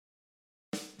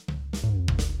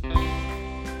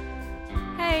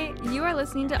are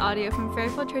listening to audio from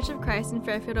Fairfield Church of Christ in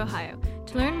Fairfield, Ohio.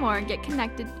 To learn more, get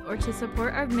connected, or to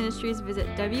support our ministries, visit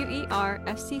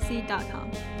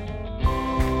werfcc.com.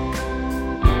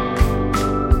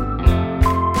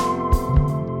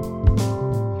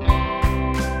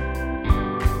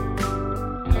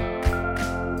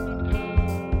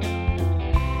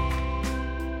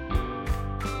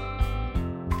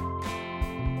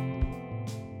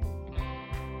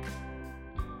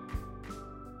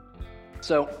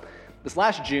 So this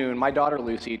last June, my daughter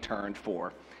Lucy turned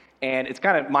 4. And it's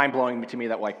kind of mind-blowing to me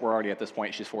that we're already at this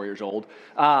point, she's 4 years old.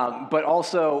 But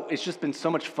also, it's just been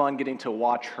so much fun getting to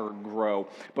watch her grow,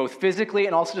 both physically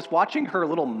and also just watching her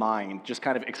little mind just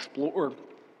kind of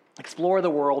explore the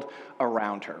world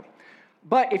around her.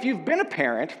 But if you've been a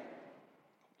parent,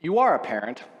 you are a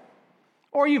parent,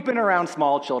 or you've been around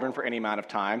small children for any amount of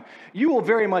time, you will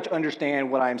very much understand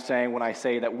what I'm saying when I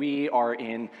say that we are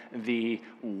in the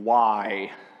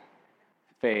why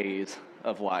phase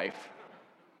of life.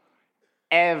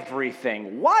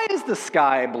 Everything. Why is the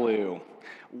sky blue?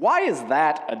 Why is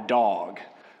that a dog?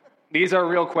 These are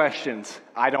real questions.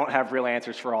 I don't have real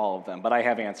answers for all of them, but I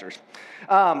have answers.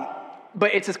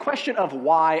 But it's this question of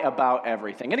why about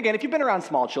everything. And again, if you've been around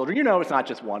small children, you know it's not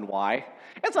just one why.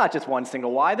 It's not just one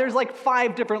single why. There's like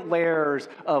 5 different layers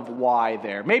of why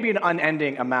there. Maybe an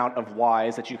unending amount of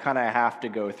whys that you kind of have to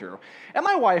go through. And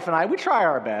my wife and I, we try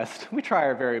our best. We try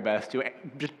our very best to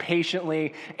just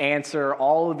patiently answer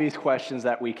all of these questions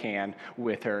that we can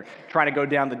with her, trying to go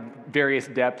down the various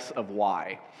depths of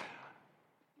why.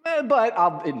 But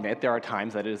I'll admit there are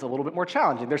times that it is a little bit more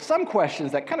challenging. There's some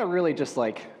questions that kind of really just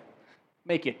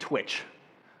make you twitch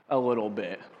a little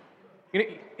bit.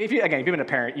 If you've been a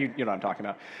parent, you know what I'm talking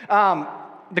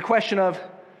about. The question of,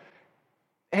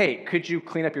 hey, could you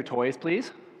clean up your toys,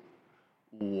 please?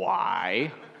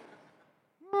 Why?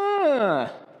 Yeah,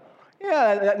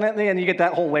 and you get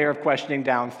that whole layer of questioning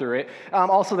down through it.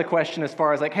 Also the question as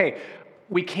far as hey,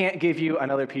 we can't give you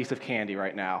another piece of candy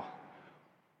right now.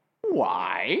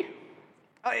 Why?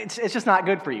 It's just not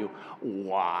good for you.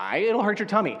 Why? It'll hurt your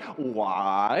tummy.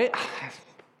 Why?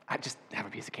 I just have a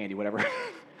piece of candy, whatever.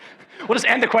 We'll just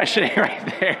end the questioning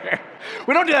right there.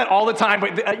 We don't do that all the time,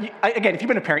 but again, if you've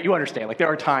been a parent, you understand. There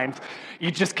are times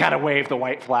you just kind of wave the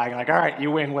white flag and all right,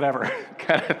 you win, whatever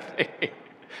kind of thing.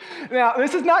 Now,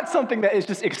 this is not something that is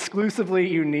just exclusively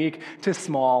unique to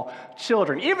small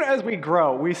children. Even as we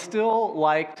grow, we still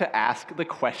like to ask the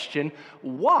question,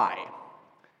 why?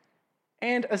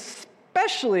 And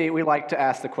especially we like to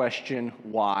ask the question,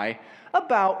 why,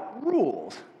 about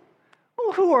rules.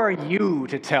 Well, who are you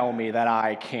to tell me that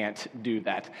I can't do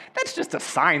that? That's just a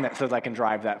sign that says I can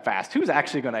drive that fast. Who's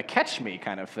actually going to catch me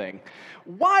kind of thing?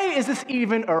 Why is this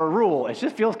even a rule? It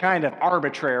just feels kind of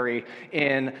arbitrary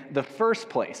in the first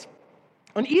place.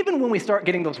 And even when we start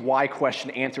getting those why question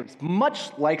answered,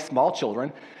 much like small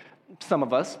children, some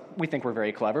of us, we think we're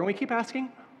very clever, and we keep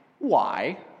asking,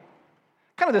 why?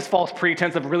 Kind of this false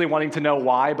pretense of really wanting to know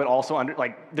why, but also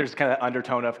there's kind of that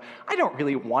undertone of, I don't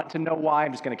really want to know why,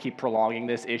 I'm just going to keep prolonging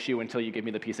this issue until you give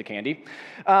me the piece of candy.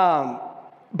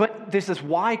 But there's this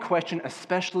why question,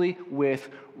 especially with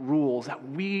rules,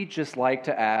 that we just like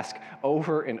to ask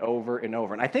over and over and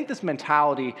over. And I think this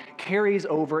mentality carries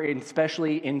over,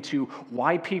 especially into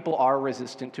why people are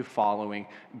resistant to following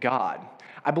God.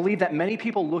 I believe that many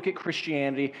people look at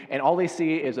Christianity and all they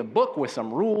see is a book with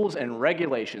some rules and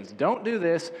regulations. Don't do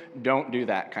this, don't do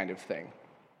that kind of thing.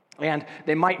 And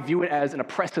they might view it as an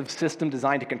oppressive system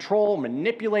designed to control,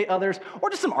 manipulate others, or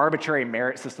just some arbitrary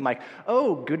merit system like,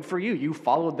 oh, good for you, you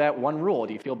followed that one rule.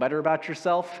 Do you feel better about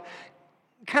yourself?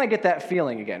 Kind of get that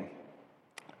feeling again.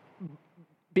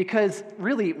 Because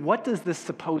really, what does this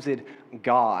supposed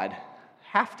God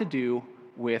have to do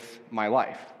with my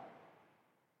life?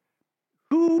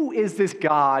 Who is this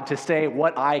God to say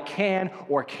what I can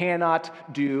or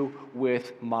cannot do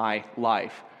with my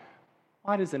life?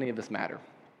 Why does any of this matter?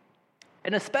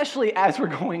 And especially as we're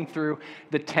going through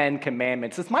the 10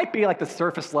 Commandments, this might be like the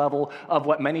surface level of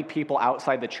what many people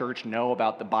outside the church know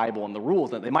about the Bible and the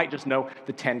rules. They might just know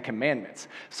the 10 Commandments.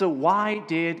 So why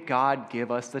did God give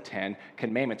us the 10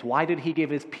 Commandments? Why did he give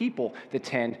his people the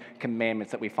 10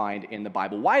 Commandments that we find in the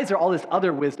Bible? Why is there all this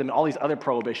other wisdom and all these other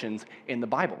prohibitions in the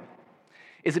Bible?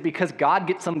 Is it because God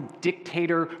gets some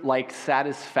dictator-like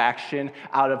satisfaction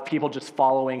out of people just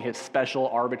following his special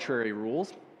arbitrary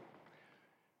rules?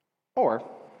 Or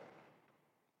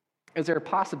is there a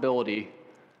possibility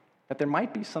that there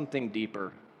might be something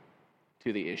deeper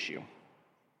to the issue?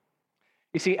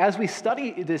 You see, as we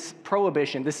study this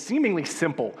prohibition, this seemingly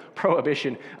simple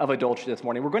prohibition of adultery this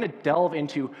morning, we're going to delve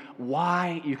into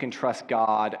why you can trust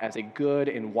God as a good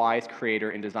and wise creator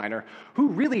and designer who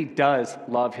really does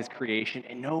love his creation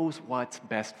and knows what's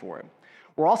best for it.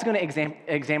 We're also going to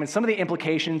examine some of the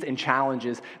implications and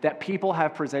challenges that people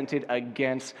have presented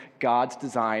against God's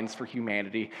designs for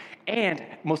humanity, and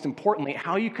most importantly,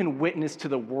 how you can witness to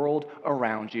the world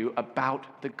around you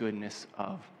about the goodness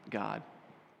of God.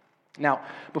 Now,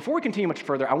 before we continue much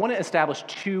further, I want to establish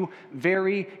two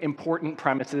very important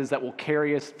premises that will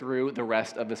carry us through the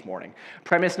rest of this morning.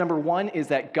 Premise number one is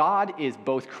that God is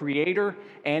both creator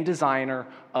and designer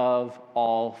of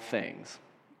all things.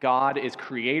 God is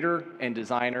creator and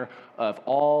designer of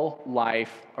all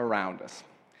life around us.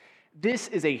 This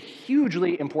is a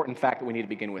hugely important fact that we need to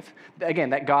begin with. Again,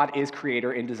 that God is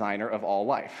creator and designer of all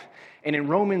life. And in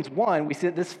Romans 1, we see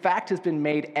that this fact has been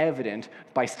made evident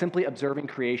by simply observing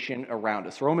creation around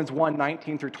us. Romans 1,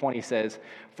 19 through 20 says,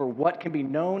 "For what can be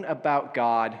known about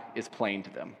God is plain to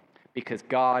them, because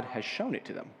God has shown it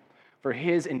to them. For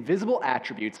his invisible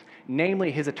attributes,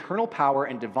 namely his eternal power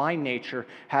and divine nature,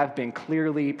 have been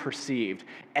clearly perceived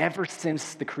ever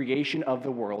since the creation of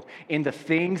the world in the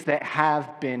things that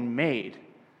have been made,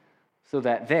 so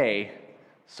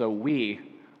we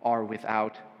are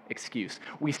without excuse."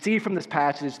 We see from this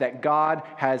passage that God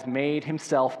has made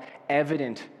himself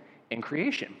evident in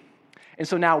creation. And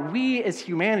so now we as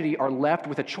humanity are left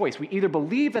with a choice. We either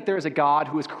believe that there is a God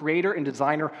who is creator and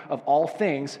designer of all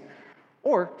things,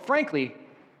 or, frankly,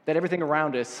 that everything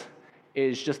around us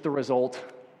is just the result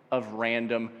of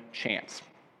random chance.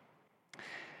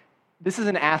 This is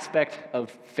an aspect of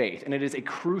faith, and it is a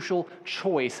crucial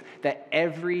choice that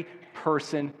every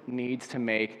person needs to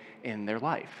make in their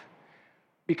life.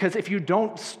 Because if you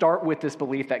don't start with this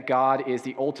belief that God is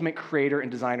the ultimate creator and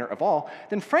designer of all,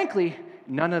 then frankly,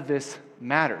 none of this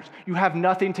matters. You have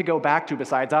nothing to go back to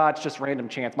besides, it's just random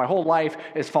chance. My whole life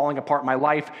is falling apart. My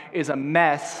life is a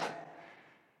mess.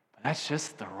 That's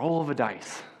just the roll of a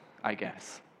dice, I guess.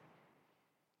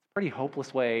 It's a pretty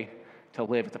hopeless way to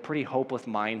live. It's a pretty hopeless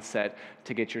mindset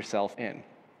to get yourself in.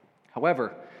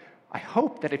 However, I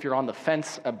hope that if you're on the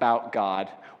fence about God,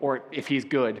 or if he's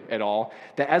good at all,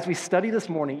 that as we study this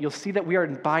morning, you'll see that we are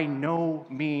by no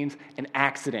means an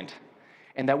accident,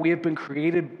 and that we have been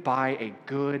created by a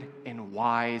good and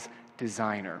wise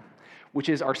designer, which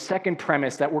is our second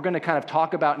premise that we're going to kind of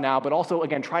talk about now, but also,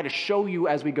 again, try to show you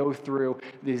as we go through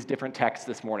these different texts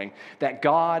this morning, that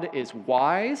God is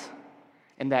wise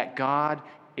and that God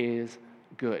is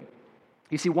good.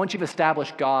 You see, once you've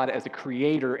established God as a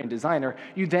creator and designer,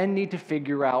 you then need to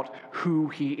figure out who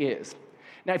he is.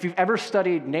 Now, if you've ever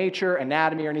studied nature,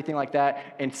 anatomy, or anything like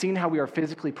that, and seen how we are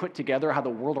physically put together, how the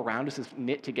world around us is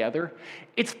knit together,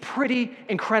 it's pretty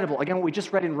incredible. Again, what we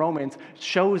just read in Romans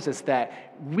shows us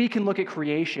that we can look at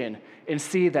creation and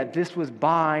see that this was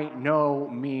by no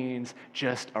means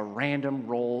just a random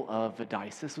roll of the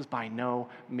dice. This was by no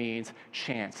means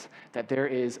chance, that there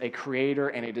is a creator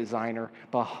and a designer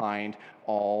behind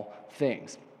all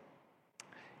things.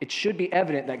 It should be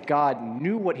evident that God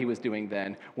knew what he was doing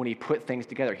then when he put things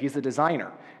together. He's the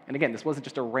designer. And again, this wasn't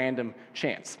just a random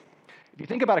chance. If you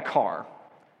think about a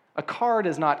car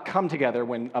does not come together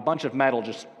when a bunch of metal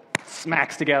just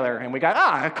smacks together and we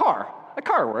got, a car. A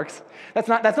car works. That's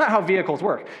not how vehicles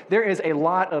work. There is a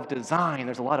lot of design,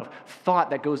 there's a lot of thought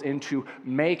that goes into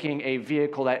making a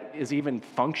vehicle that is even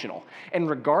functional. And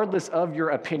regardless of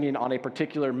your opinion on a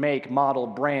particular make, model,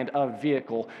 brand of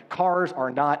vehicle, cars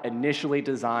are not initially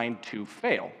designed to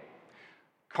fail.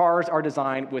 Cars are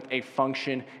designed with a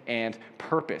function and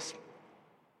purpose.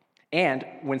 And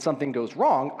when something goes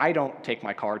wrong, I don't take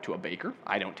my car to a baker.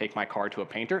 I don't take my car to a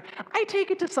painter. I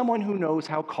take it to someone who knows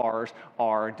how cars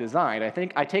are designed.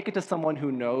 I take it to someone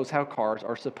who knows how cars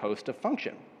are supposed to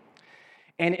function.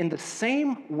 And in the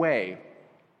same way,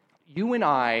 you and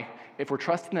I, if we're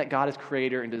trusting that God is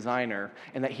creator and designer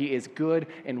and that he is good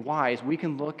and wise, we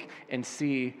can look and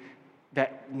see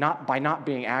that by not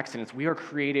being accidents, we are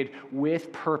created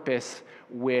with purpose,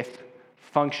 with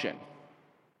function.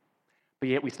 But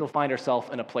yet we still find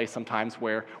ourselves in a place sometimes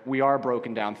where we are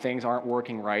broken down, things aren't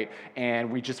working right,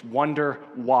 and we just wonder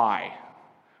why.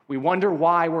 We wonder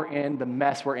why we're in the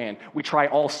mess we're in. We try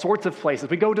all sorts of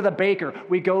places. We go to the baker,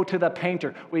 we go to the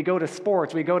painter, we go to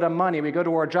sports, we go to money, we go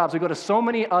to our jobs, we go to so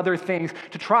many other things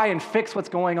to try and fix what's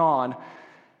going on,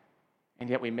 and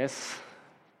yet we miss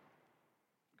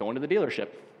going to the dealership.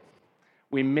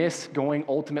 We miss going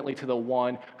ultimately to the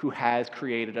one who has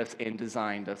created us and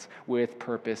designed us with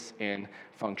purpose and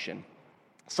function.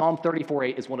 Psalm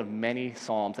 34:8 is one of many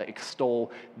psalms that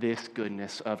extol this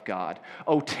goodness of God.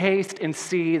 "Oh, taste and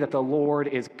see that the Lord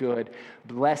is good.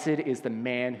 Blessed is the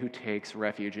man who takes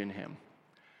refuge in him."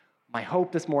 My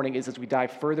hope this morning is, as we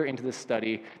dive further into this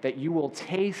study, that you will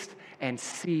taste and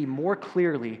see more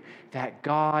clearly that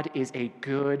God is a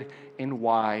good and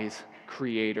wise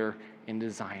creator and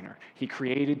designer. He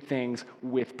created things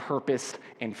with purpose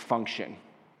and function.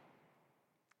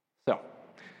 So,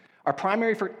 our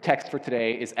primary text for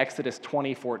today is Exodus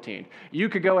 20:14. You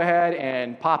could go ahead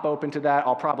and pop open to that.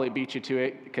 I'll probably beat you to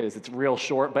it because it's real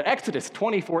short. But Exodus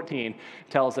 20:14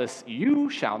 tells us, "You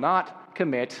shall not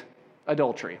commit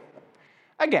adultery."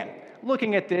 Again,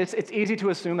 looking at this, it's easy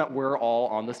to assume that we're all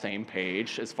on the same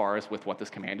page as far as with what this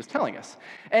command is telling us.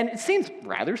 And it seems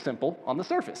rather simple on the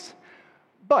surface.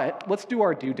 But let's do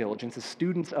our due diligence as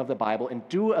students of the Bible and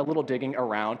do a little digging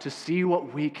around to see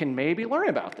what we can maybe learn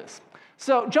about this.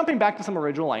 So jumping back to some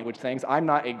original language things, I'm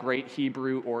not a great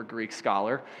Hebrew or Greek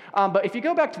scholar, but if you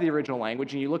go back to the original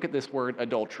language and you look at this word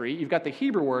adultery, you've got the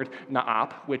Hebrew word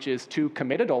na'ap, which is to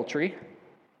commit adultery.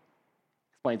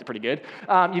 Explains it pretty good.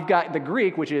 You've got the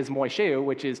Greek, which is moisheu,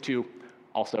 which is to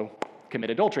also commit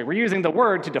adultery. We're using the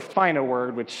word to define a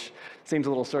word, which seems a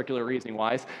little circular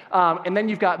reasoning-wise. And then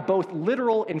you've got both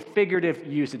literal and figurative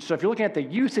usage. So if you're looking at the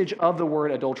usage of the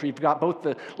word adultery, you've got both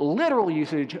the literal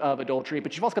usage of adultery,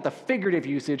 but you've also got the figurative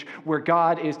usage where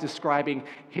God is describing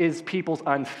his people's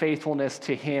unfaithfulness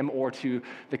to him or to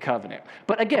the covenant.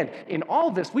 But again, in all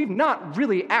of this, we've not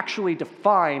really actually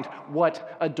defined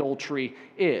what adultery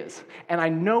is. And I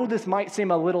know this might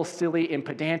seem a little silly and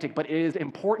pedantic, but it is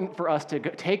important for us to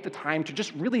take the time to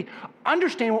just really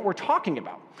understand what we're talking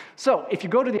about. So if you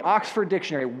go to the Oxford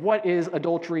Dictionary, what is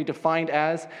adultery defined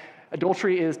as?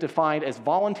 Adultery is defined as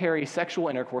voluntary sexual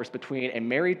intercourse between a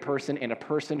married person and a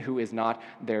person who is not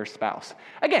their spouse.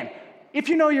 Again, if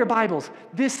you know your Bibles,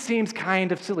 this seems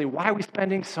kind of silly. Why are we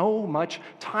spending so much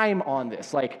time on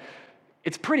this? Like,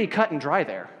 it's pretty cut and dry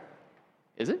there.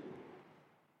 Is it?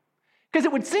 Because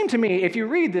it would seem to me, if you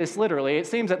read this literally, it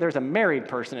seems that there's a married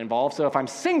person involved. So if I'm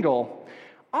single,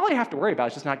 all I have to worry about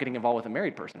is just not getting involved with a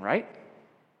married person, right?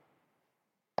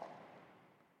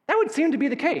 That would seem to be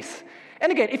the case.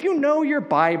 And again, if you know your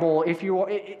Bible, if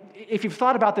you've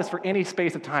thought about this for any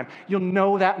space of time, you'll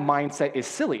know that mindset is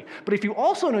silly. But if you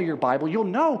also know your Bible, you'll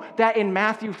know that in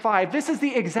Matthew 5, this is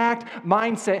the exact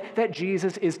mindset that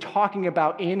Jesus is talking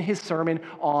about in his Sermon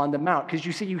on the Mount. Because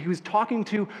you see, he was talking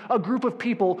to a group of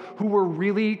people who were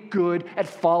really good at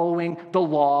following the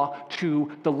law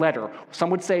to the letter. Some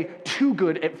would say too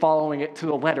good at following it to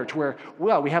the letter, to where,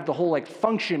 well, we have the whole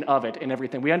function of it and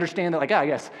everything. We understand that,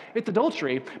 yes, it's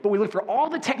adultery, but we look for all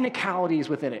the technicalities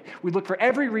within it. We look for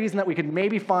every reason that we could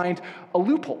maybe find a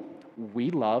loophole. We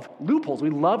love loopholes. We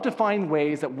love to find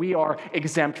ways that we are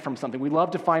exempt from something. We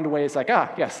love to find ways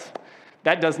yes,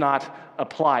 that does not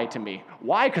apply to me.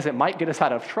 Why? Because it might get us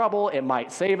out of trouble. It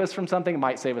might save us from something. It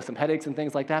might save us some headaches and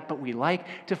things like that. But we like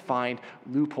to find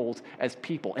loopholes as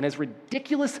people. And as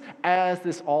ridiculous as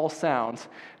this all sounds,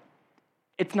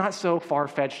 it's not so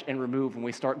far-fetched and removed when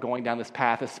we start going down this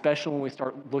path, especially when we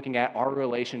start looking at our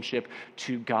relationship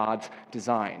to God's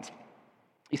designs.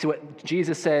 You see what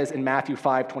Jesus says in Matthew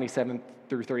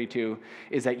 5:27-32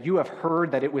 is that you have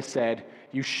heard that it was said,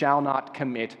 "You shall not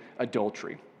commit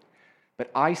adultery." But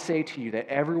I say to you that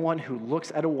everyone who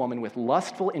looks at a woman with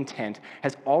lustful intent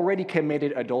has already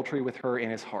committed adultery with her in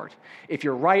his heart. If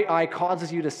your right eye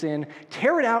causes you to sin,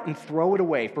 tear it out and throw it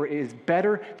away, for it is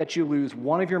better that you lose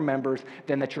one of your members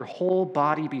than that your whole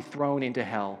body be thrown into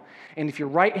hell. And if your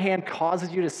right hand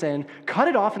causes you to sin, cut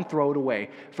it off and throw it away,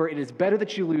 for it is better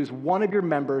that you lose one of your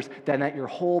members than that your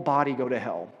whole body go to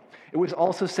hell. It was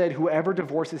also said, whoever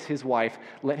divorces his wife,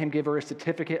 let him give her a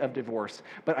certificate of divorce.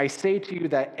 But I say to you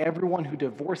that everyone who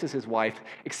divorces his wife,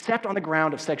 except on the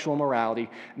ground of sexual immorality,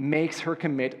 makes her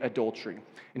commit adultery.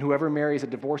 And whoever marries a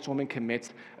divorced woman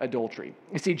commits adultery.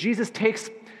 You see, Jesus takes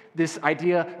this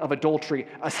idea of adultery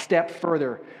a step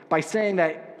further by saying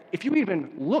that if you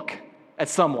even look at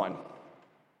someone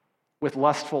with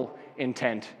lustful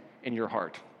intent in your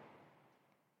heart,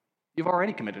 you've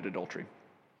already committed adultery.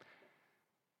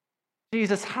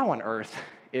 Jesus, how on earth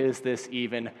is this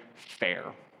even fair?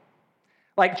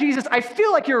 Jesus, I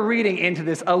feel like you're reading into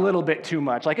this a little bit too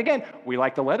much. Again, we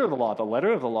like the letter of the law. The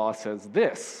letter of the law says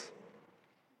this.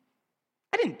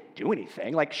 I didn't do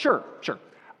anything. Sure,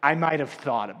 I might have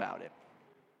thought about it.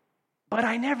 But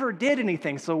I never did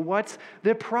anything, so what's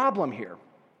the problem here?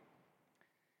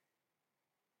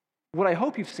 What I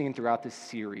hope you've seen throughout this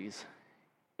series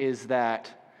is that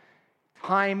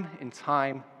time and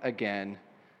time again,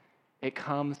 it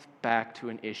comes back to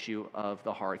an issue of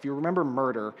the heart. If you remember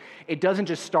murder, it doesn't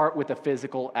just start with a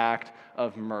physical act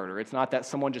of murder. It's not that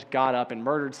someone just got up and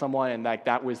murdered someone and like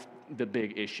that was the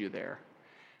big issue there.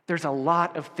 There's a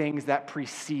lot of things that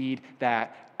precede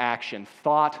that action.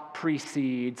 Thought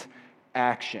precedes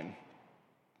action.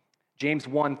 James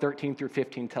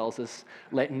 1:13-15 tells us,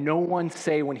 "Let no one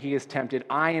say when he is tempted,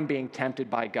 'I am being tempted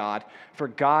by God,' for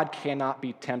God cannot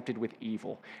be tempted with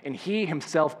evil, and he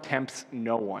himself tempts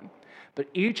no one. But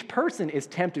each person is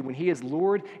tempted when he is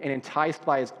lured and enticed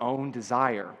by his own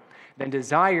desire. Then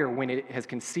desire, when it has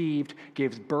conceived,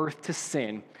 gives birth to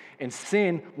sin, and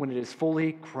sin, when it is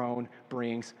fully grown,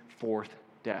 brings forth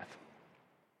death."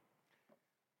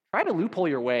 Try to loophole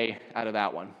your way out of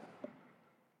that one.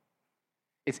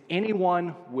 Is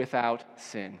anyone without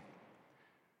sin?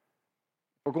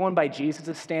 We're going by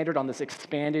Jesus' standard on this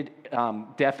expanded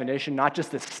definition, not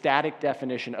just the static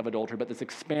definition of adultery, but this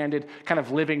expanded kind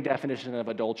of living definition of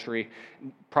adultery.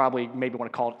 Probably, maybe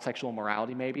want to call it sexual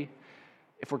immorality, maybe.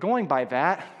 If we're going by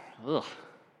that,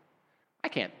 I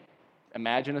can't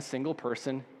imagine a single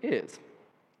person is.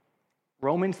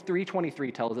 Romans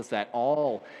 3:23 tells us that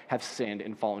all have sinned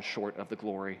and fallen short of the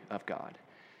glory of God.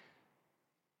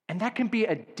 And that can be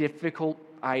a difficult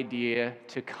idea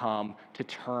to come to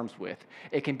terms with.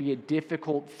 It can be a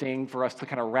difficult thing for us to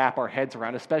kind of wrap our heads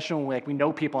around, especially when we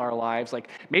know people in our lives,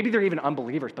 maybe they're even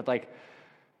unbelievers, but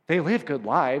they live good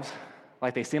lives.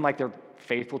 They seem like they're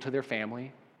faithful to their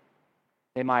family.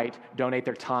 They might donate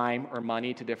their time or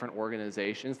money to different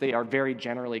organizations. They are very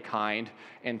generally kind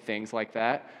and things like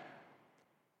that.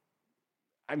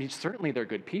 I mean, certainly they're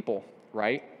good people,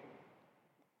 right?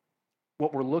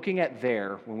 What we're looking at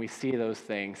there when we see those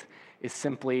things is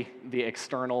simply the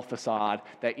external facade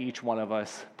that each one of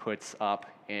us puts up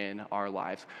in our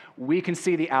lives. We can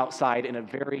see the outside in a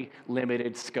very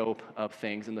limited scope of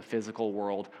things in the physical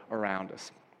world around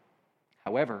us.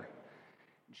 However,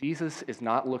 Jesus is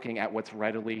not looking at what's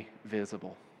readily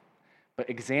visible, but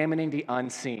examining the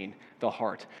unseen, the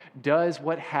heart. Does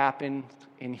what happens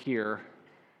in here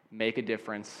make a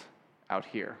difference out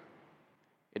here?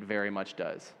 It very much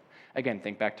does. Again,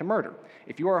 think back to murder.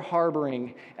 If you are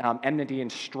harboring enmity and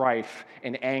strife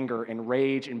and anger and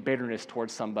rage and bitterness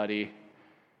towards somebody,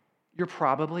 you're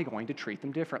probably going to treat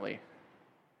them differently.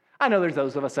 I know there's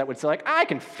those of us that would say, I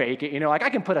can fake it, I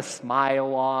can put a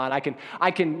smile on, I can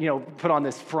put on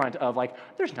this front of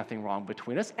there's nothing wrong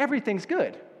between us, everything's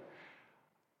good.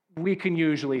 We can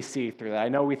usually see through that. I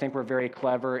know we think we're very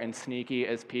clever and sneaky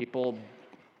as people,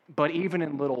 but even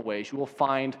in little ways, you will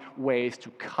find ways to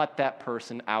cut that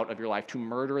person out of your life, to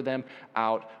murder them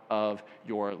out of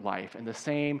your life. And the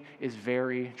same is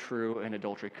very true in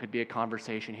adultery. It could be a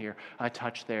conversation here, a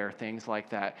touch there, things like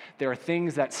that. There are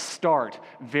things that start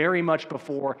very much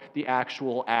before the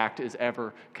actual act is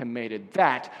ever committed.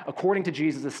 That, according to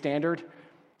Jesus' standard,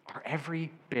 are every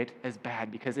bit as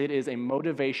bad because it is a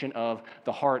motivation of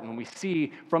the heart. And we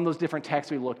see from those different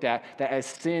texts we looked at that as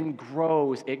sin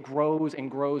grows, it grows and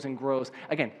grows and grows.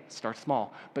 Again, starts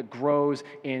small, but grows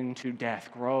into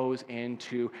death, grows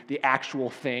into the actual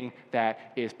thing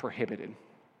that is prohibited.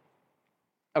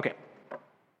 Okay,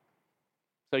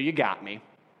 so you got me.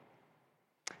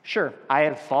 Sure, I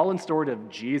have fallen short of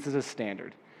Jesus'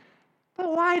 standard,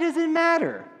 but why does it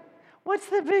matter? What's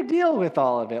the big deal with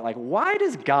all of it? Why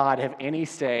does God have any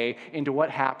say into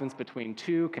what happens between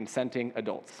two consenting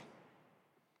adults?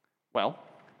 Well,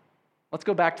 let's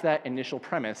go back to that initial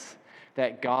premise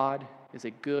that God is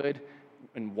a good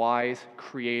and wise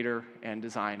creator and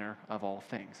designer of all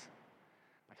things.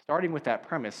 By starting with that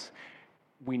premise,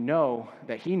 we know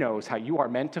that he knows how you are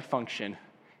meant to function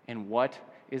and what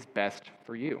is best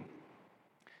for you.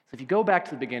 So if you go back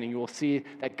to the beginning, you will see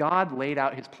that God laid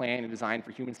out his plan and design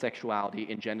for human sexuality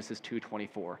in Genesis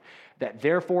 2:24, that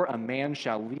therefore a man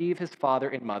shall leave his father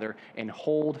and mother and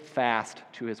hold fast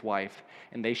to his wife,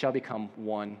 and they shall become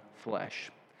one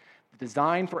flesh. The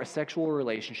design for a sexual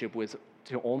relationship was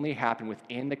to only happen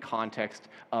within the context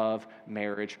of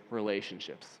marriage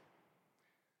relationships.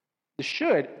 This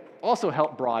should also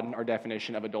help broaden our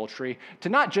definition of adultery to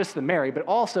not just the married, but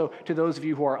also to those of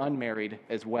you who are unmarried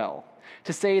as well.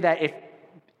 To say that if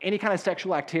any kind of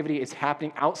sexual activity is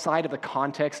happening outside of the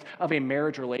context of a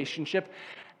marriage relationship,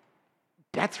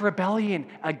 that's rebellion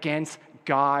against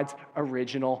God's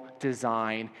original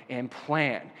design and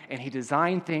plan. And he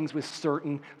designed things with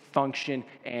certain function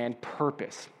and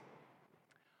purpose.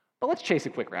 But let's chase a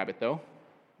quick rabbit, though,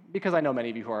 because I know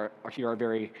many of you who are here are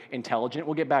very intelligent.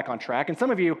 We'll get back on track. And some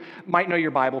of you might know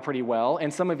your Bible pretty well.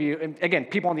 And some of you, and again,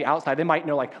 people on the outside, they might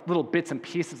know little bits and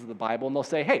pieces of the Bible. And they'll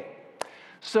say, hey,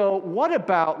 so what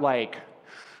about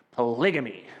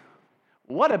polygamy?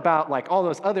 What about like all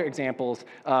those other examples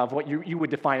of what you would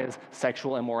define as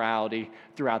sexual immorality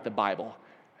throughout the Bible?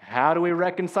 How do we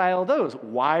reconcile those?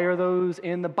 Why are those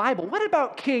in the Bible? What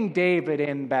about King David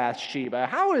and Bathsheba?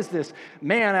 How is this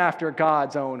man after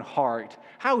God's own heart?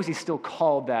 How is he still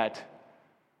called that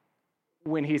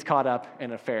when he's caught up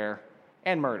in affair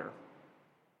and murder?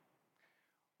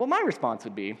 Well, my response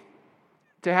would be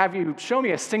to have you show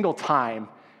me a single time,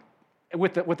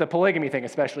 with the polygamy thing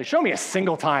especially, show me a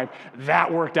single time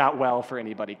that worked out well for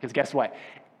anybody. Because guess what?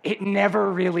 It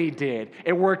never really did.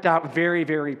 It worked out very,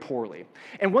 very poorly.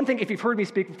 And one thing, if you've heard me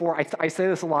speak before, I say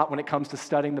this a lot when it comes to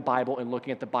studying the Bible and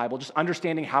looking at the Bible, just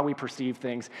understanding how we perceive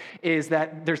things, is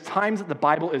that there's times that the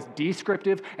Bible is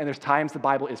descriptive and there's times the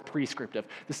Bible is prescriptive.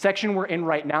 The section we're in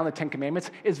right now in the Ten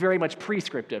Commandments is very much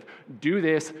prescriptive. Do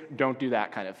this, don't do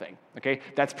that kind of thing. Okay?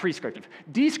 That's prescriptive.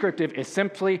 Descriptive is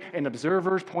simply an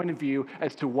observer's point of view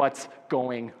as to what's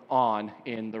going on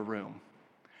in the room.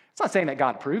 It's not saying that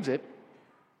God approves it.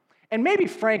 And maybe,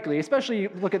 frankly, especially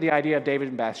look at the idea of David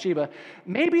and Bathsheba,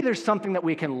 maybe there's something that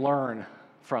we can learn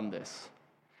from this.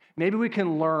 Maybe we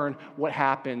can learn what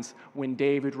happens when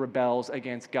David rebels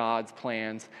against God's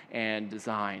plans and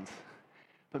designs.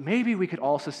 But maybe we could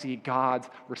also see God's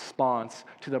response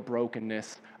to the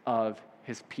brokenness of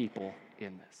his people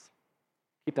in this.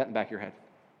 Keep that in the back of your head.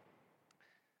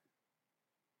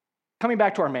 Coming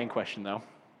back to our main question, though.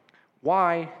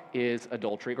 Why is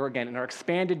adultery, or again, in our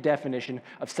expanded definition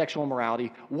of sexual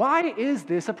immorality, why is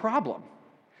this a problem?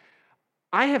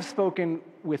 I have spoken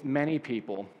with many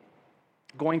people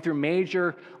going through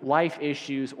major life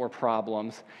issues or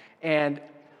problems, and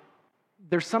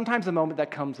there's sometimes a moment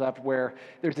that comes up where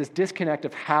there's this disconnect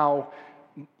of how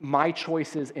my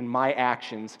choices and my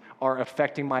actions are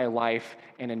affecting my life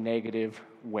in a negative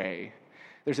way.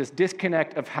 There's this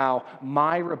disconnect of how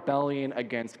my rebellion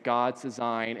against God's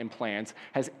design and plans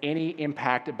has any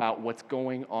impact about what's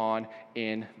going on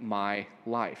in my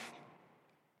life.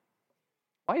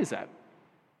 Why is that?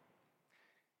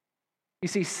 You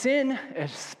see, sin,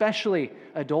 especially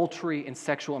adultery and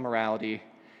sexual immorality,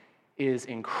 is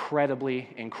incredibly,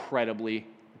 incredibly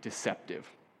deceptive.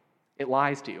 It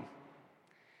lies to you.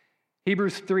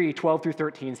 Hebrews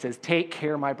 3:12-13 says, "Take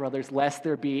care, my brothers, lest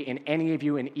there be in any of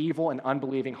you an evil and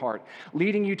unbelieving heart,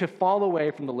 leading you to fall away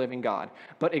from the living God.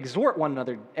 But exhort one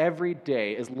another every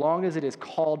day, as long as it is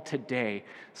called today,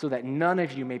 so that none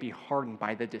of you may be hardened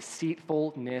by the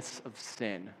deceitfulness of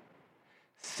sin."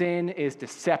 Sin is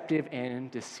deceptive and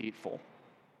deceitful.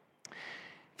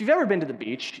 If you've ever been to the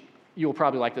beach, you'll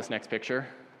probably like this next picture.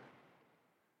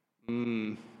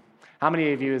 How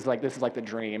many of you is like, this is like the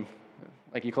dream?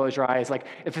 Like you close your eyes, like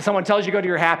if someone tells you to go to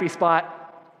your happy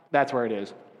spot, that's where it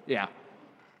is. Yeah.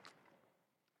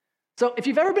 So if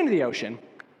you've ever been to the ocean,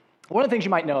 one of the things you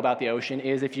might know about the ocean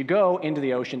is if you go into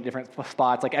the ocean, different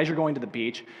spots, like as you're going to the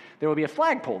beach, there will be a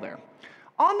flagpole there.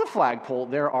 On the flagpole,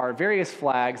 there are various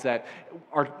flags that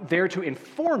are there to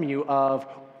inform you of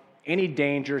any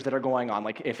dangers that are going on.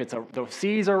 Like if the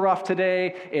seas are rough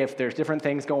today, if there's different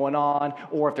things going on,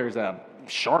 or if there's a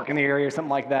shark in the area or something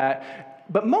like that.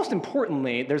 But most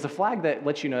importantly, there's a flag that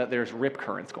lets you know that there's rip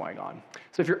currents going on.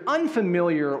 So if you're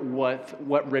unfamiliar with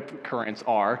what rip currents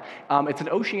are, it's an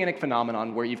oceanic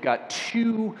phenomenon where you've got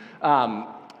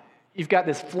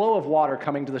this flow of water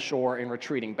coming to the shore and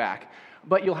retreating back.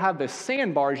 But you'll have the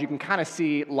sandbars you can kind of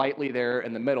see lightly there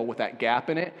in the middle with that gap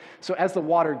in it. So as the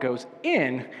water goes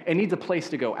in, it needs a place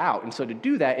to go out. And so to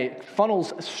do that, it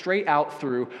funnels straight out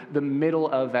through the middle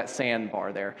of that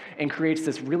sandbar there and creates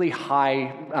this really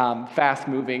high,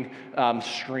 fast-moving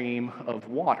stream of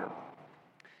water.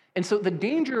 And so the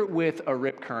danger with a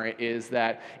rip current is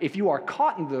that if you are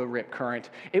caught in the rip current,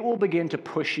 it will begin to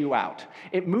push you out.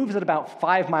 It moves at about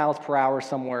 5 miles per hour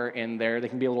somewhere in there. They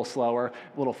can be a little slower,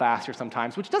 a little faster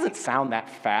sometimes, which doesn't sound that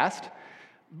fast,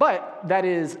 but that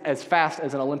is as fast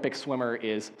as an Olympic swimmer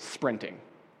is sprinting.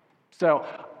 So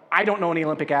I don't know any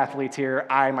Olympic athletes here.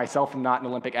 I myself am not an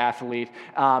Olympic athlete.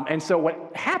 And so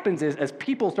what happens is as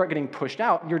people start getting pushed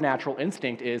out, your natural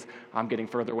instinct is, I'm getting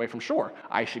further away from shore.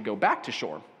 I should go back to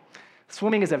shore.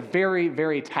 Swimming is a very,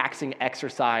 very taxing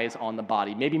exercise on the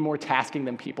body, maybe more tasking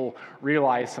than people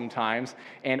realize sometimes.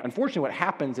 And unfortunately, what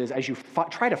happens is as you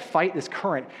try to fight this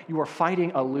current, you are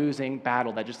fighting a losing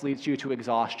battle that just leads you to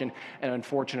exhaustion, and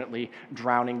unfortunately,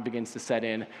 drowning begins to set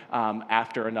in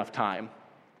after enough time.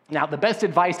 Now, the best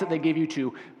advice that they give you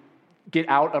to get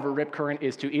out of a rip current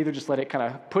is to either just let it kind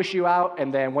of push you out,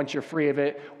 and then once you're free of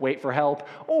it, wait for help,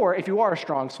 or if you are a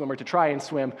strong swimmer, to try and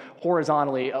swim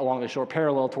horizontally along the shore,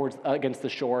 parallel towards against the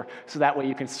shore, so that way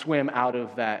you can swim out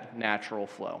of that natural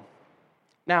flow.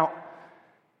 Now,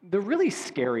 the really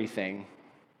scary thing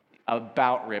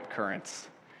about rip currents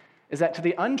is that to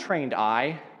the untrained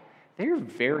eye, they're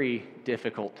very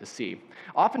difficult to see.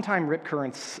 Oftentimes, rip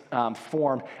currents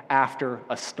form after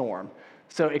a storm.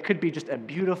 So it could be just a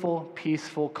beautiful,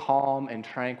 peaceful, calm, and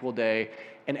tranquil day,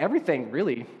 and everything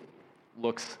really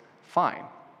looks fine.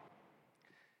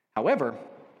 However,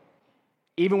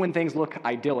 even when things look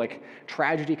idyllic,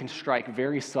 tragedy can strike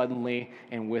very suddenly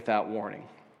and without warning.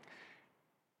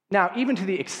 Now, even to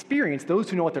the experienced, those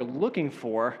who know what they're looking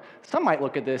for, some might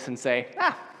look at this and say,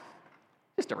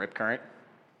 just a rip current.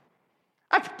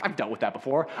 I've dealt with that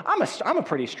before. I'm a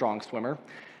pretty strong swimmer.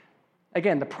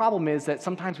 Again, the problem is that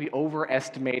sometimes we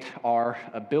overestimate our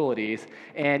abilities,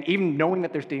 and even knowing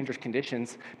that there's dangerous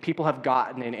conditions, people have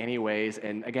gotten in anyways,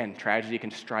 and again, tragedy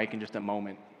can strike in just a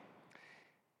moment.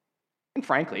 And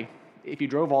frankly, if you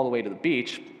drove all the way to the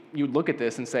beach, you'd look at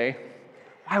this and say,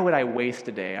 why would I waste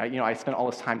a day? I spent all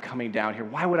this time coming down here.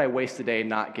 Why would I waste a day and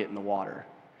not get in the water?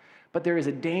 But there is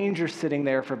a danger sitting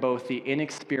there for both the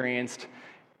inexperienced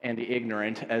and the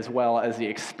ignorant, as well as the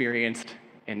experienced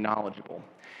and knowledgeable.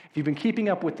 If you've been keeping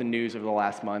up with the news over the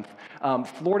last month,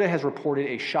 Florida has reported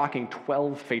a shocking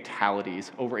 12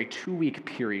 fatalities over a 2-week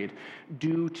period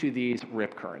due to these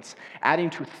rip currents, adding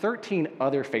to 13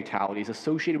 other fatalities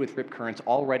associated with rip currents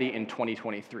already in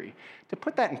 2023. To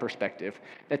put that in perspective,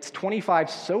 that's 25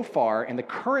 so far, and the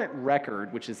current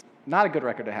record, which is not a good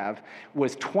record to have,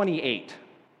 was 28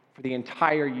 for the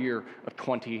entire year of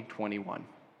 2021.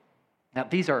 Now,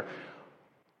 these are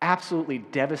absolutely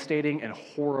devastating and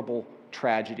horrible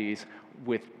tragedies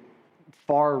with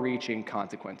far-reaching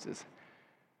consequences.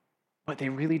 But they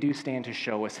really do stand to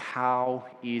show us how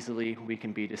easily we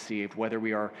can be deceived, whether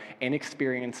we are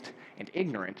inexperienced and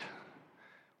ignorant,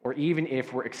 or even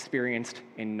if we're experienced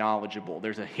and knowledgeable.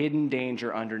 There's a hidden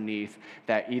danger underneath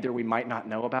that either we might not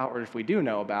know about, or if we do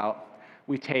know about,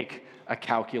 we take a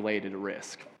calculated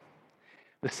risk.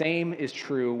 The same is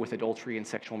true with adultery and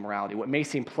sexual immorality. What may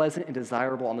seem pleasant and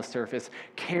desirable on the surface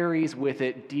carries with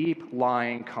it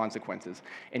deep-lying consequences,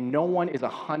 and no one is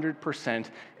 100%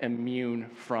 immune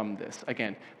from this.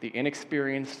 Again, the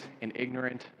inexperienced and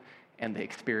ignorant, and the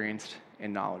experienced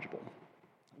and knowledgeable.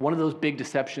 One of those big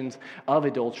deceptions of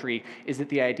adultery is that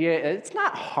the idea it's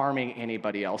not harming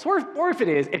anybody else, or if it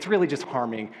is, it's really just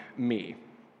harming me.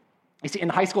 You see, in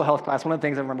high school health class, one of the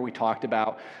things I remember we talked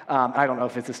about, I don't know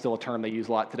if this is still a term they use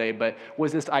a lot today, but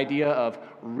was this idea of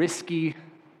risky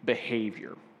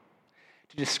behavior.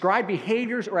 To describe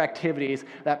behaviors or activities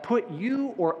that put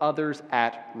you or others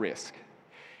at risk.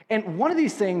 And one of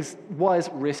these things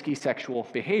was risky sexual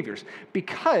behaviors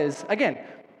because, again,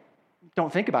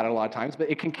 don't think about it a lot of times, but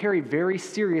it can carry very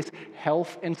serious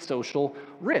health and social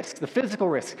risks. The physical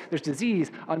risks, there's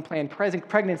disease, unplanned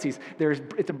pregnancies,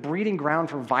 it's a breeding ground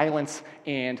for violence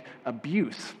and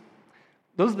abuse.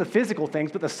 Those are the physical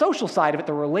things, but the social side of it,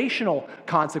 the relational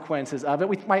consequences of it,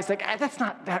 we might say, that's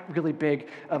not that really big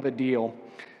of a deal.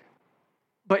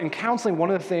 But in counseling,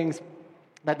 one of the things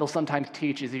that they'll sometimes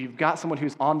teach is if you've got someone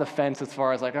who's on the fence as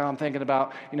far as like, I'm thinking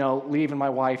about, leaving my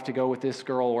wife to go with this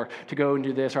girl or to go and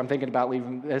do this, or I'm thinking about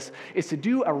leaving this, is to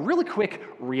do a really quick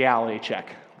reality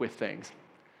check with things.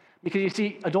 Because you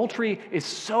see, adultery is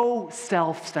so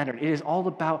self-centered. It is all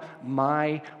about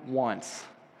my wants.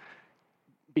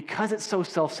 Because it's so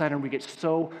self-centered, we get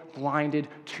so blinded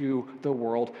to the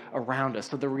world around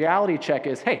us. So the reality check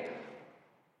is, hey,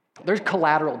 there's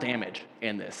collateral damage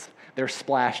in this. There's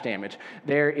splash damage.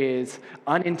 There is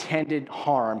unintended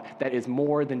harm that is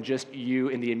more than just you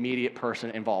and the immediate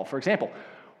person involved. For example,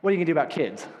 what are you going to do about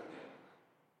kids?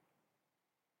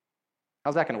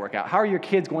 How's that going to work out? How are your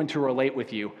kids going to relate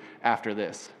with you after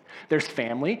this? There's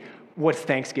family. What's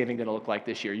Thanksgiving going to look like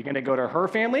this year? You going to go to her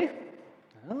family?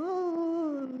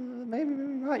 Maybe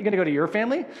not. You going to go to your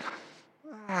family?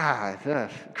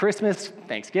 Christmas,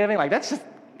 Thanksgiving, that's just...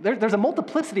 There's a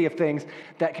multiplicity of things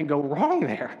that can go wrong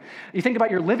there. You think about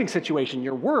your living situation,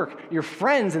 your work, your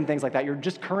friends and things like that, your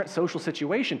just current social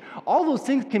situation. All those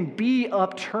things can be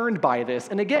upturned by this.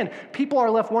 And again, people are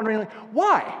left wondering,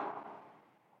 why?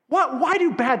 Why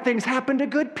do bad things happen to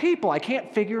good people? I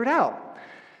can't figure it out.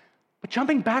 But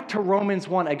jumping back to Romans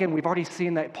 1, again, we've already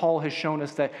seen that Paul has shown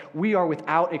us that we are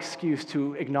without excuse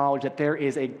to acknowledge that there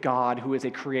is a God who is a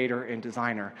creator and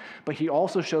designer. But he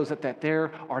also shows that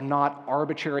there are not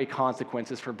arbitrary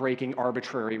consequences for breaking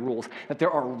arbitrary rules, that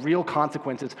there are real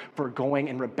consequences for going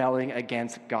and rebelling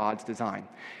against God's design.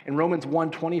 In Romans 1,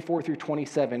 24 through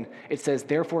 27, it says,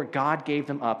 "Therefore God gave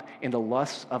them up in the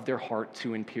lusts of their heart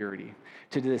to impurity,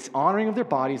 to the dishonoring of their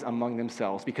bodies among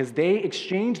themselves, because they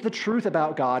exchanged the truth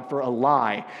about God for a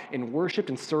lie and worshipped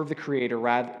and served the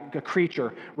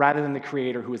creature rather than the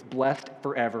Creator, who is blessed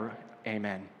forever.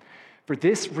 Amen. For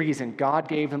this reason, God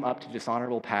gave them up to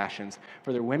dishonorable passions.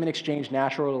 For their women exchanged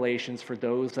natural relations for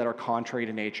those that are contrary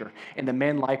to nature. And the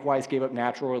men likewise gave up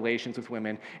natural relations with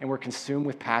women and were consumed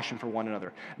with passion for one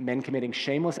another, men committing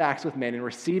shameless acts with men and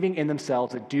receiving in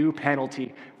themselves a due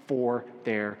penalty for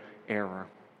their error.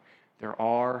 There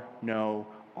are no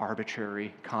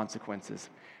arbitrary consequences.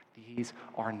 These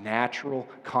are natural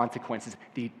consequences,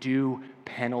 the due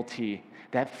penalty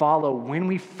that follow when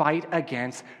we fight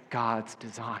against God's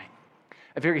design.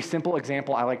 A very simple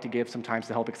example I like to give sometimes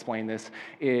to help explain this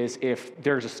is if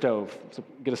there's a stove. So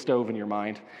get a stove in your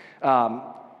mind. I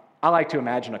like to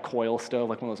imagine a coil stove,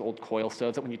 like one of those old coil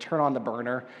stoves, that when you turn on the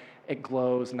burner, it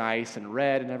glows nice and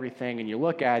red and everything, and you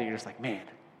look at it, you're just like, man,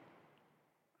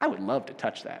 I would love to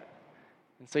touch that.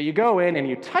 And so you go in and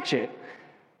you touch it,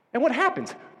 and what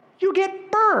happens? You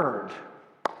get burned.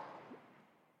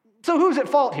 So who's at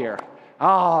fault here?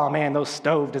 Oh man, those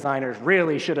stove designers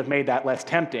really should have made that less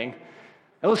tempting.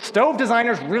 Those stove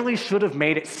designers really should have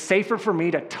made it safer for me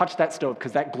to touch that stove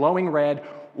because that glowing red,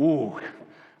 ooh,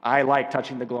 I like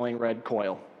touching the glowing red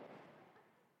coil.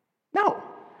 No.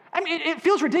 I mean, it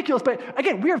feels ridiculous, but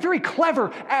again, we are very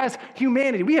clever as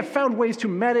humanity. We have found ways to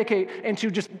medicate and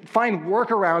to just find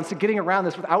workarounds to getting around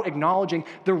this without acknowledging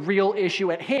the real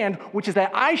issue at hand, which is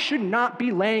that I should not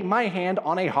be laying my hand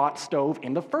on a hot stove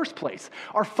in the first place.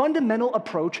 Our fundamental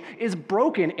approach is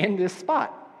broken in this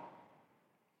spot.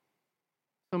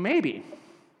 So maybe,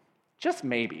 just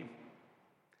maybe,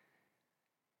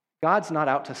 God's not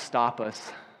out to stop us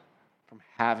from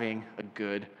having a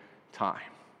good time.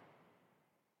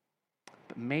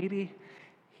 But maybe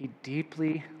he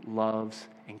deeply loves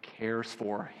and cares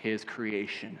for his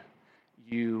creation,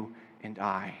 you and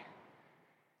I.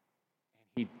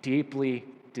 He deeply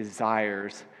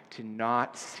desires to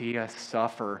not see us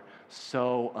suffer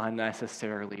so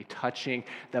unnecessarily, touching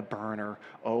the burner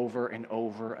over and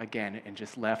over again and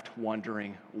just left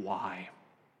wondering why.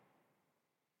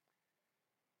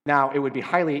 Now, it would be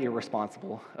highly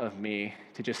irresponsible of me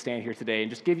to just stand here today and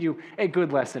just give you a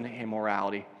good lesson in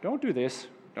morality. Don't do this,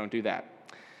 don't do that.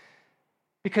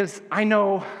 Because I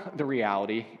know the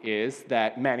reality is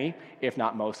that many, if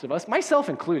not most of us, myself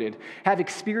included, have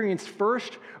experienced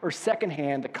first or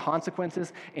secondhand the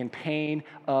consequences and pain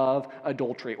of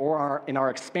adultery, or in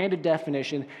our expanded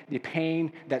definition, the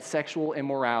pain that sexual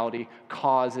immorality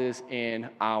causes in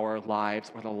our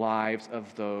lives or the lives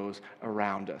of those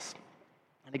around us.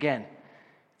 And again,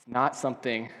 it's not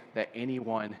something that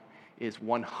anyone is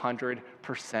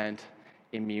 100%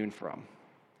 immune from.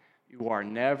 You are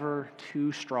never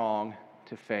too strong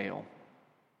to fail.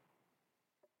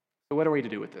 So what are we to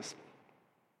do with this?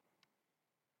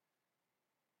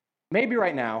 Maybe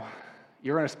right now,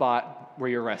 you're in a spot where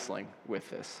you're wrestling with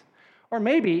this. Or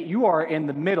maybe you are in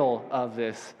the middle of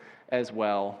this as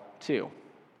well, too.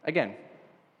 Again,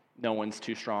 no one's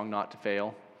too strong not to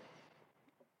fail.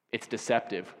 It's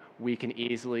deceptive. We can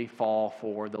easily fall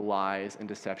for the lies and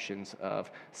deceptions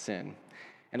of sin.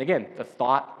 And again, the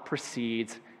thought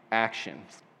precedes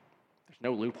actions. There's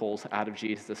no loopholes out of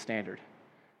Jesus' standard.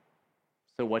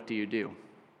 So what do you do?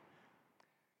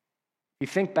 You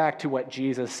think back to what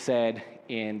Jesus said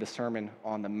in the Sermon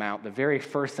on the Mount. The very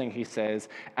first thing he says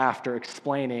after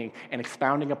explaining and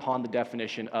expounding upon the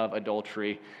definition of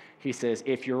adultery, he says,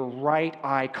 if your right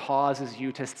eye causes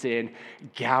you to sin,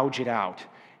 gouge it out.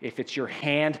 If it's your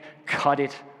hand, cut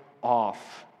it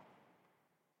off.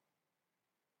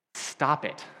 Stop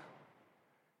it.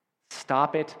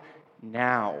 Stop it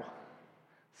now.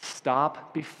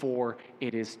 Stop before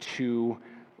it is too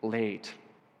late.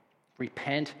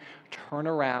 Repent, turn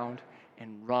around,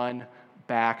 and run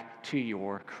back to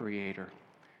your Creator.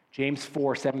 James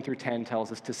 4, 7 through 10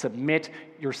 tells us to submit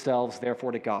yourselves,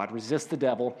 therefore, to God. Resist the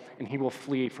devil, and he will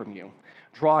flee from you.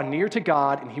 Draw near to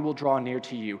God, and he will draw near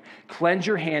to you. Cleanse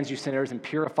your hands, you sinners, and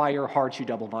purify your hearts, you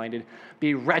double-minded.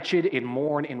 Be wretched and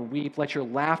mourn and weep. Let your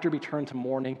laughter be turned to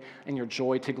mourning and your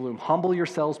joy to gloom. Humble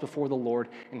yourselves before the Lord,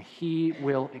 and he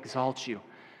will exalt you.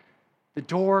 The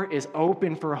door is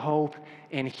open for hope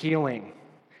and healing.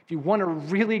 If you want a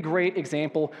really great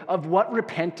example of what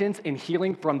repentance and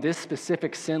healing from this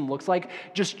specific sin looks like,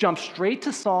 just jump straight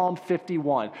to Psalm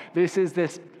 51. This is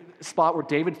this spot where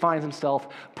David finds himself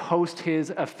post his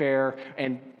affair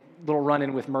and little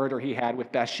run-in with murder he had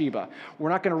with Bathsheba. We're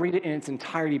not going to read it in its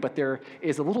entirety, but there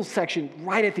is a little section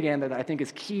right at the end that I think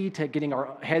is key to getting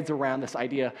our heads around this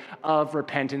idea of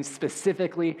repentance,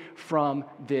 specifically from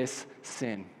this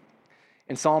sin.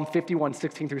 In Psalm 51,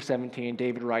 16 through 17,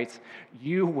 David writes,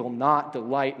 "You will not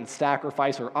delight in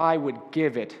sacrifice, or I would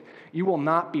give it. You will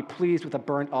not be pleased with a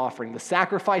burnt offering. The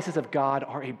sacrifices of God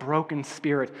are a broken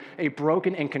spirit, a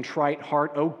broken and contrite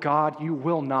heart. O God, you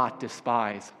will not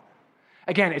despise."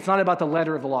 Again, it's not about the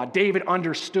letter of the law. David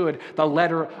understood the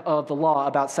letter of the law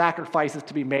about sacrifices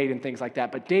to be made and things like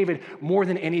that. But David, more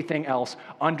than anything else,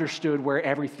 understood where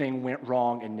everything went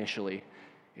wrong initially.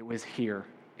 It was here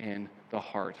in the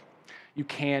heart. You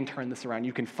can turn this around.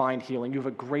 You can find healing. You have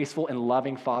a graceful and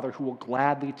loving Father who will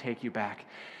gladly take you back.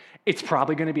 It's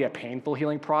probably going to be a painful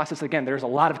healing process. Again, there's a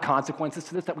lot of consequences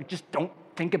to this that we just don't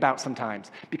think about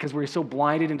sometimes because we're so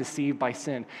blinded and deceived by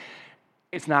sin.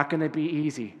 It's not going to be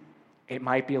easy. It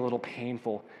might be a little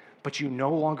painful, but you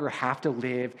no longer have to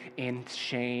live in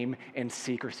shame and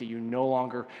secrecy. You no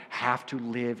longer have to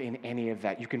live in any of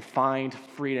that. You can find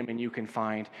freedom and you can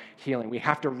find healing. We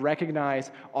have to recognize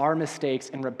our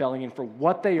mistakes and rebellion for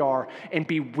what they are and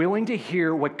be willing to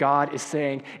hear what God is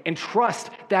saying and trust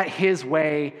that His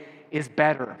way is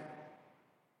better.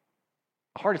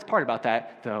 The hardest part about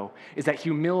that, though, is that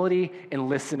humility and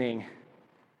listening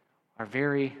are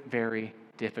very, very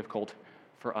difficult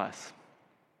for us.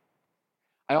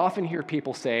 I often hear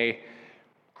people say,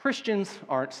 Christians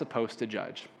aren't supposed to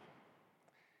judge.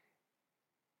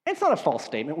 And it's not a false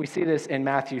statement. We see this in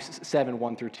Matthew 7,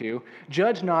 1 through 2.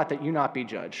 "Judge not that you not be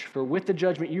judged, for with the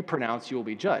judgment you pronounce you will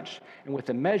be judged, and with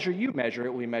the measure you measure it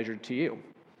will be measured to you."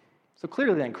 So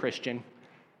clearly then, Christian,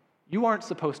 you aren't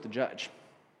supposed to judge.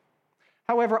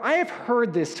 However, I have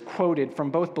heard this quoted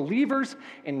from both believers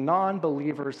and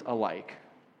non-believers alike.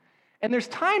 And there's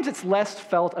times it's less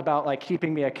felt about like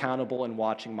keeping me accountable and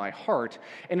watching my heart,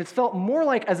 and it's felt more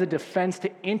like as a defense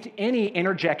to any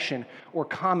interjection or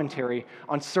commentary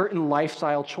on certain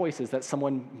lifestyle choices that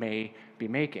someone may be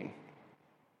making.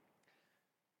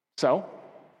 So,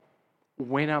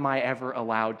 when am I ever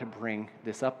allowed to bring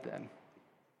this up then?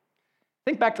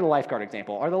 Think back to the lifeguard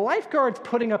example. Are the lifeguards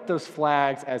putting up those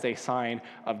flags as a sign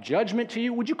of judgment to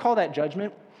you? Would you call that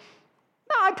judgment?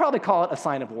 No, I'd probably call it a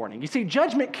sign of warning. You see,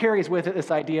 judgment carries with it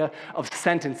this idea of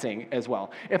sentencing as well.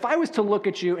 If I was to look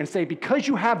at you and say, because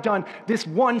you have done this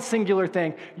one singular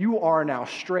thing, you are now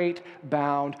straight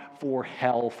bound for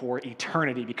hell for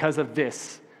eternity because of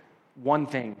this one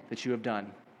thing that you have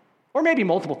done. Or maybe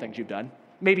multiple things you've done.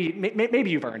 Maybe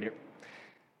you've earned it.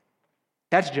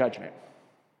 That's judgment.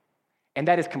 And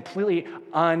that is completely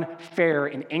unfair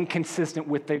and inconsistent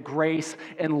with the grace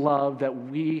and love that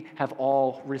we have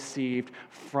all received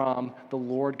from the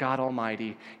Lord God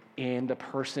Almighty in the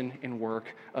person and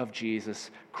work of Jesus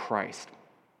Christ.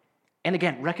 And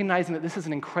again, recognizing that this is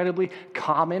an incredibly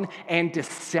common and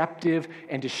deceptive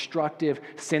and destructive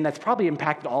sin that's probably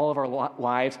impacted all of our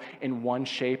lives in one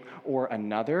shape or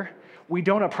another. We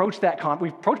don't approach that,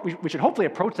 we should hopefully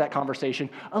approach that conversation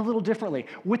a little differently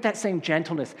with that same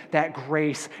gentleness, that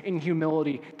grace and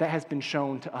humility that has been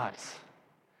shown to us.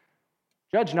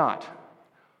 Judge not,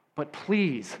 but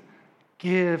please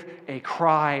give a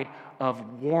cry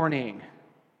of warning.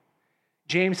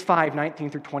 James 5,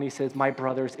 19 through 20 says, "My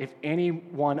brothers, if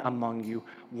anyone among you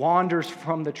wanders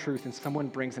from the truth and someone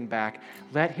brings him back,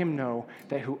 let him know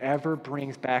that whoever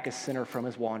brings back a sinner from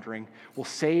his wandering will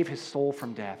save his soul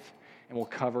from death and will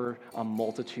cover a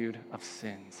multitude of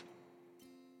sins."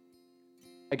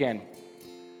 Again,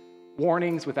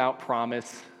 warnings without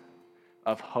promise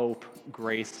of hope,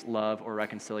 grace, love, or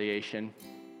reconciliation.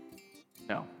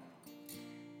 No.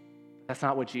 That's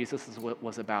not what Jesus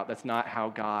was about. That's not how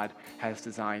God has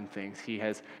designed things. He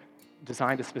has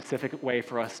designed a specific way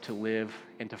for us to live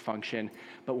and to function,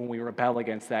 but when we rebel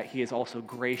against that, He is also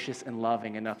gracious and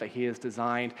loving enough that He has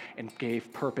designed and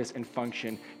gave purpose and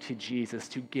function to Jesus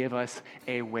to give us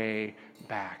a way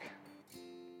back.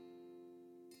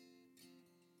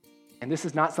 And this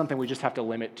is not something we just have to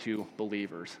limit to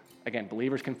believers. Again,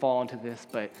 believers can fall into this,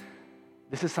 but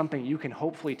this is something you can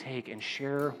hopefully take and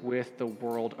share with the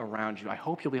world around you. I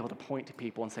hope you'll be able to point to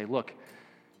people and say, look,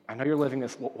 I know you're living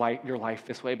your life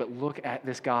this way, but look at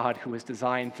this God who has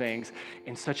designed things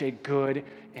in such a good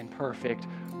and perfect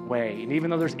way. And even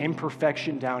though there's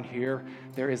imperfection down here,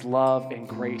 there is love and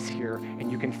grace here,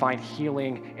 and you can find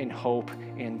healing and hope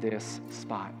in this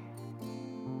spot.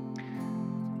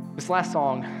 This last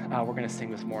song we're going to sing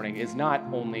this morning is not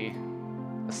only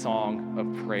a song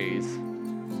of praise,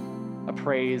 a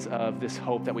praise of this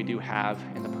hope that we do have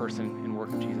in the person and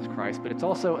work of Jesus Christ, but it's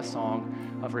also a song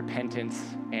of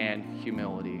repentance and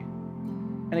humility.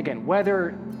 And again,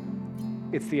 whether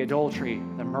it's the adultery,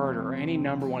 the murder, or any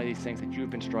number one of these things that you've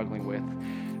been struggling with,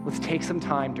 let's take some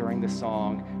time during this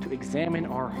song to examine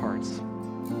our hearts.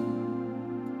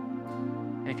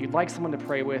 And if you'd like someone to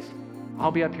pray with,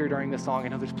 I'll be up here during this song. I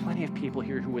know there's plenty of people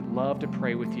here who would love to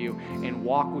pray with you and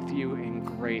walk with you in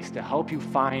grace to help you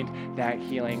find that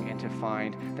healing and to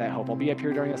find that hope. I'll be up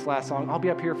here during this last song. I'll be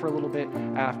up here for a little bit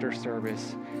after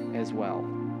service as well.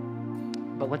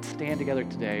 But let's stand together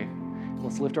today.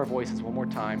 Let's lift our voices one more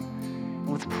time. And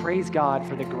let's praise God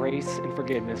for the grace and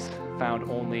forgiveness found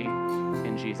only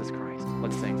in Jesus Christ.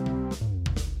 Let's sing.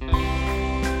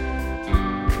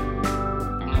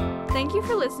 Thank you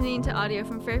for listening to audio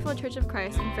from Fairfield Church of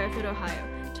Christ in Fairfield,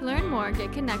 Ohio. To learn more,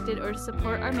 get connected, or to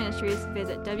support our ministries,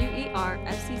 visit werfcc.com.